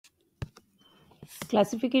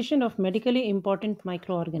Classification of medically important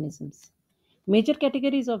microorganisms. Major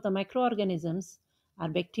categories of the microorganisms are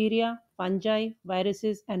bacteria, fungi,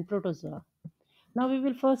 viruses, and protozoa. Now we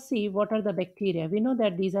will first see what are the bacteria. We know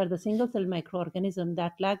that these are the single cell microorganisms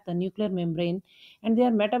that lack the nuclear membrane and they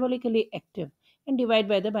are metabolically active and divide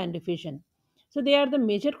by the bind diffusion. So they are the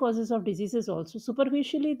major causes of diseases also.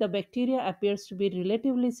 Superficially, the bacteria appears to be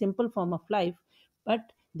relatively simple form of life,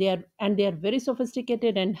 but they are very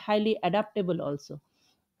sophisticated and highly adaptable also.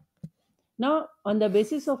 Now, on the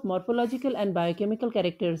basis of morphological and biochemical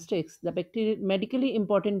characteristics, the medically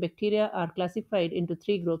important bacteria are classified into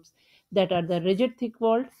three groups that are the rigid thick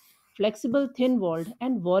walled, flexible thin walled,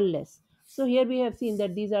 and wall-less. So here we have seen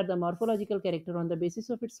that these are the morphological character on the basis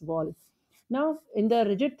of its wall. Now, in the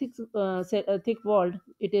rigid thick walled,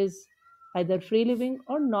 it is either free living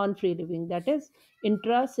or non free living, that is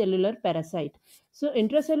intracellular parasite. So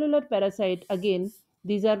intracellular parasite, again,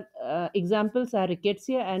 these are examples are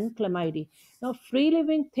rickettsia and chlamydia. Now free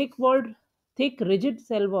living thick walled, thick rigid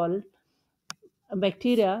cell wall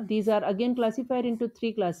bacteria, these are again classified into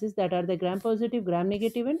three classes that are the gram positive, gram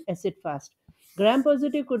negative, and acid fast. Gram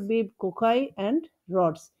positive could be cocci and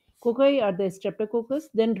rods. Cocci are the streptococcus,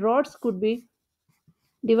 then rods could be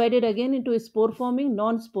divided again into spore forming,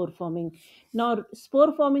 non spore forming. Now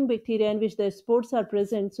spore forming bacteria in which the spores are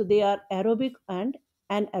present, so they are aerobic and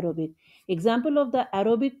anaerobic. Example of the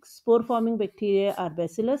aerobic spore forming bacteria are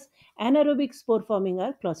bacillus, anaerobic spore forming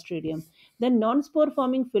are clostridium. Then non spore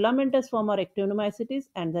forming filamentous form are actinomycetes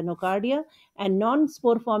and the nocardia, and non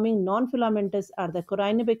spore forming non filamentous are the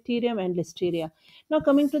corynebacterium and listeria. Now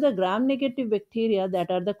coming to the gram negative bacteria,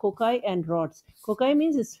 that are the cocci and rods. Cocci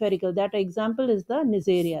means spherical. That example is the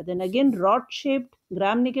Neisseria. Then again rod shaped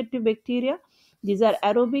gram negative bacteria. These are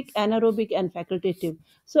aerobic, anaerobic, and facultative.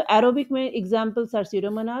 So aerobic examples are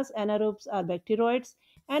Pseudomonas, anaerobes are bacteroids,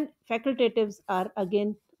 and facultatives are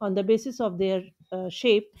again on the basis of their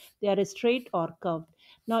shape, they are straight or curved.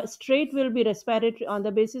 Now, straight will be respiratory on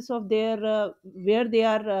the basis of their where they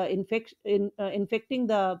are infecting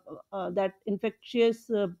the that infectious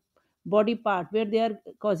body part where they are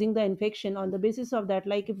causing the infection. On the basis of that,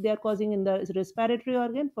 like if they are causing in the respiratory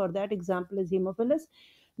organ, for that example is Haemophilus.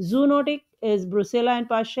 Zoonotic is Brucella and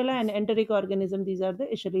Pasteurella, and enteric organism, these are the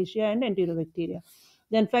Escherichia and Enterobacteria.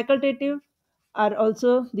 Then facultative are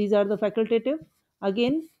also, these are the facultative.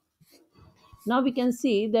 Again, now we can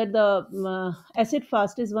see that the acid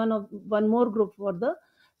fast is one more group for the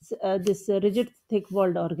this rigid thick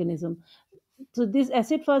walled organism. So this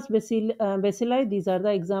acid fast bacilli, these are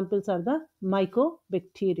the examples are the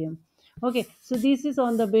mycobacterium. Okay, so this is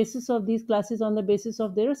on the basis of these classes on the basis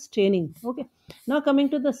of their staining. Okay, now coming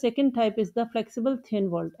to the second type is the flexible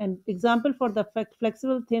thin walled, and example for the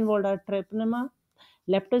flexible thin walled are Treponema,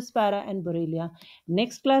 Leptospira, and Borrelia.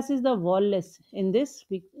 Next class is the wall-less. In this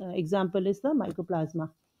example is the Mycoplasma.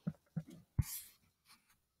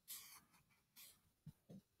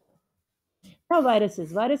 Now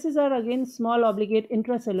viruses. Viruses are again small obligate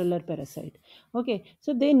intracellular parasite. Okay,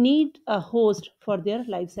 so they need a host for their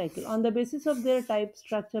life cycle. On the basis of their type,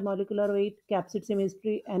 structure, molecular weight, capsid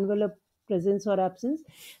symmetry, envelope presence or absence,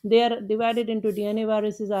 they are divided into DNA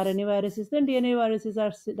viruses, RNA viruses. Then DNA viruses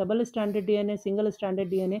are double-stranded DNA, single-stranded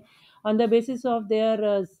DNA. On the basis of their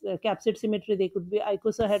capsid symmetry, they could be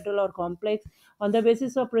icosahedral or complex. On the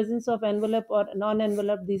basis of presence of envelope or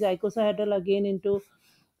non-envelope, these icosahedral again into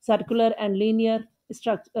circular and linear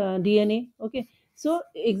DNA. Okay, so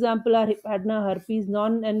example are Adna, herpes,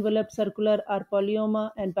 non-enveloped circular are polyoma,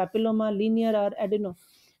 and papilloma, linear are adeno.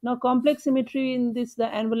 Now complex symmetry in this the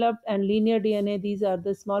enveloped and linear DNA. These are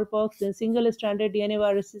the smallpox. Then single-stranded DNA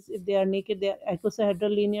viruses, if they are naked, they are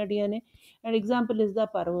icosahedral linear DNA. An example is the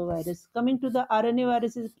parvovirus. Coming to the RNA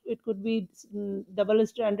viruses, it could be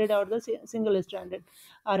double-stranded or the single-stranded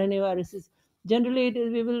RNA viruses. Generally it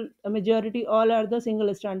is, we will a majority all are the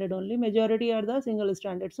single stranded, only majority are the single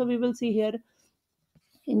stranded. So we will see here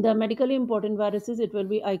in the medically important viruses, it will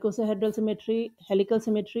be icosahedral symmetry, helical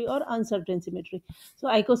symmetry, or uncertain symmetry. So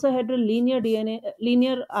icosahedral linear DNA,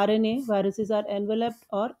 linear RNA viruses are enveloped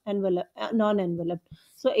or non-enveloped.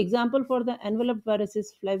 So example for the enveloped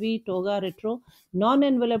viruses, Flavi, Toga, Retro.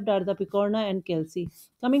 Non-enveloped are the Picorna and Kelsey.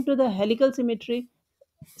 Coming to the helical symmetry,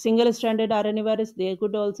 single stranded RNA virus, they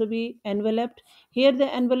could also be enveloped. Here,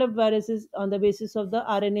 the enveloped virus is on the basis of the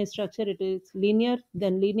RNA structure, it is linear,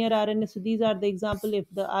 then linear RNA. So, these are the example if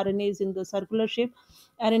the RNA is in the circular shape,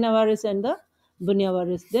 RNA virus and the Bunya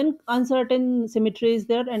virus. Then, uncertain symmetry is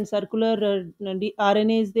there, and circular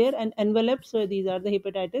RNA is there, and enveloped. So, these are the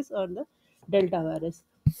hepatitis or the Delta virus.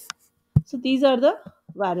 So, these are the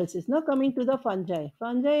viruses. Now coming to the fungi.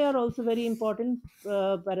 Fungi are also very important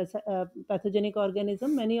pathogenic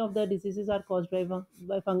organism. Many of the diseases are caused by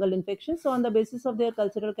fungal infections. So on the basis of their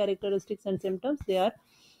cultural characteristics and symptoms, they are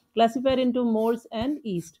classified into molds and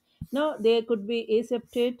yeast. Now there could be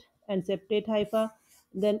aseptate and septate hypha.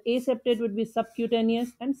 Then aseptate would be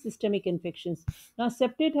subcutaneous and systemic infections. Now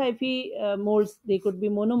septate hyphae molds, they could be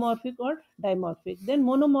monomorphic or dimorphic. Then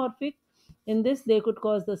monomorphic, in this, they could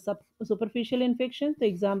cause the superficial infection. The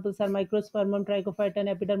examples are Microsporidium, Trichophyton,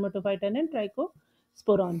 Epidermatophyton, and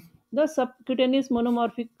Trichosporon. The subcutaneous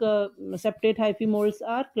monomorphic septate hyphae molds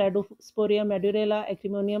are Cladosporium, Madurella,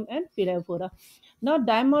 Acrimonium, and Phyllophora. Now,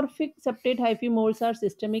 dimorphic septate hyphae molds are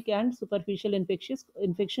systemic and superficial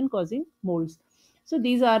infection causing molds. So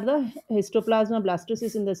these are the histoplasma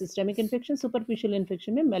blastocysts in the systemic infection, superficial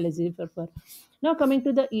infection में melasiferfer. Now coming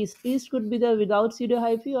to the yeast, yeast could be the without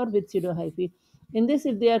pseudohyphae or with pseudohyphae. In this,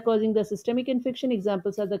 if they are causing the systemic infection,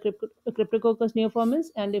 examples are the Cryptococcus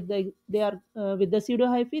neoformans, and if they are with the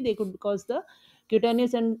pseudohyphae, they could cause the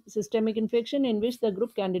cutaneous and systemic infection, in which the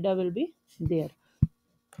group Candida will be there.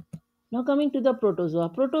 Now coming to the protozoa.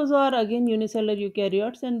 Protozoa are again unicellular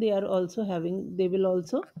eukaryotes, and they will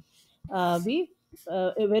also be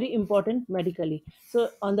very important medically. So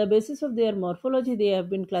on the basis of their morphology, they have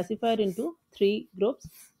been classified into three groups,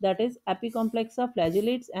 that is Apicomplexa,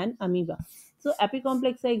 flagellates, and amoeba. So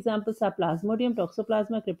Apicomplexa examples are Plasmodium,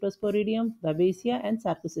 Toxoplasma, Cryptosporidium, Babesia, and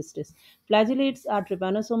Sarcocystis. Flagellates are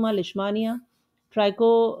Trypanosoma, Leishmania,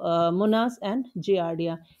 Trichomonas, and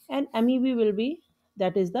Giardia. And amoeba will be,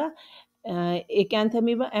 that is the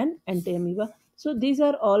acanthamoeba and antamoeba. So these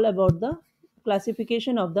are all about the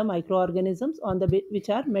classification of the microorganisms on the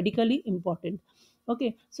which are medically important.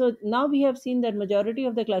 Okay, so now we have seen that majority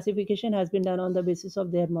of the classification has been done on the basis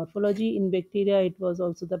of their morphology. In bacteria, it was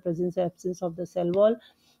also the presence or absence of the cell wall.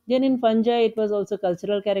 Then in fungi, it was also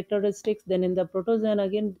cultural characteristics. Then in the protozoan,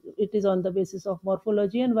 again, it is on the basis of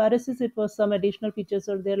morphology. And viruses, it was some additional features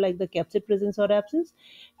are there, like the capsid presence or absence,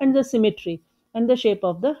 and the symmetry and the shape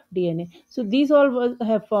of the DNA. So these all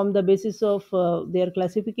have formed the basis of their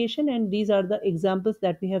classification, and these are the examples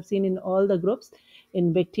that we have seen in all the groups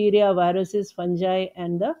in bacteria, viruses, fungi,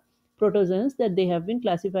 and the protozoans, that they have been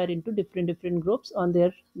classified into different groups on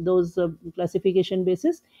their those classification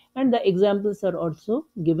basis, and the examples are also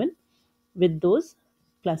given with those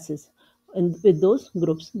classes and with those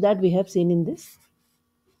groups that we have seen in this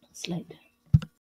slide.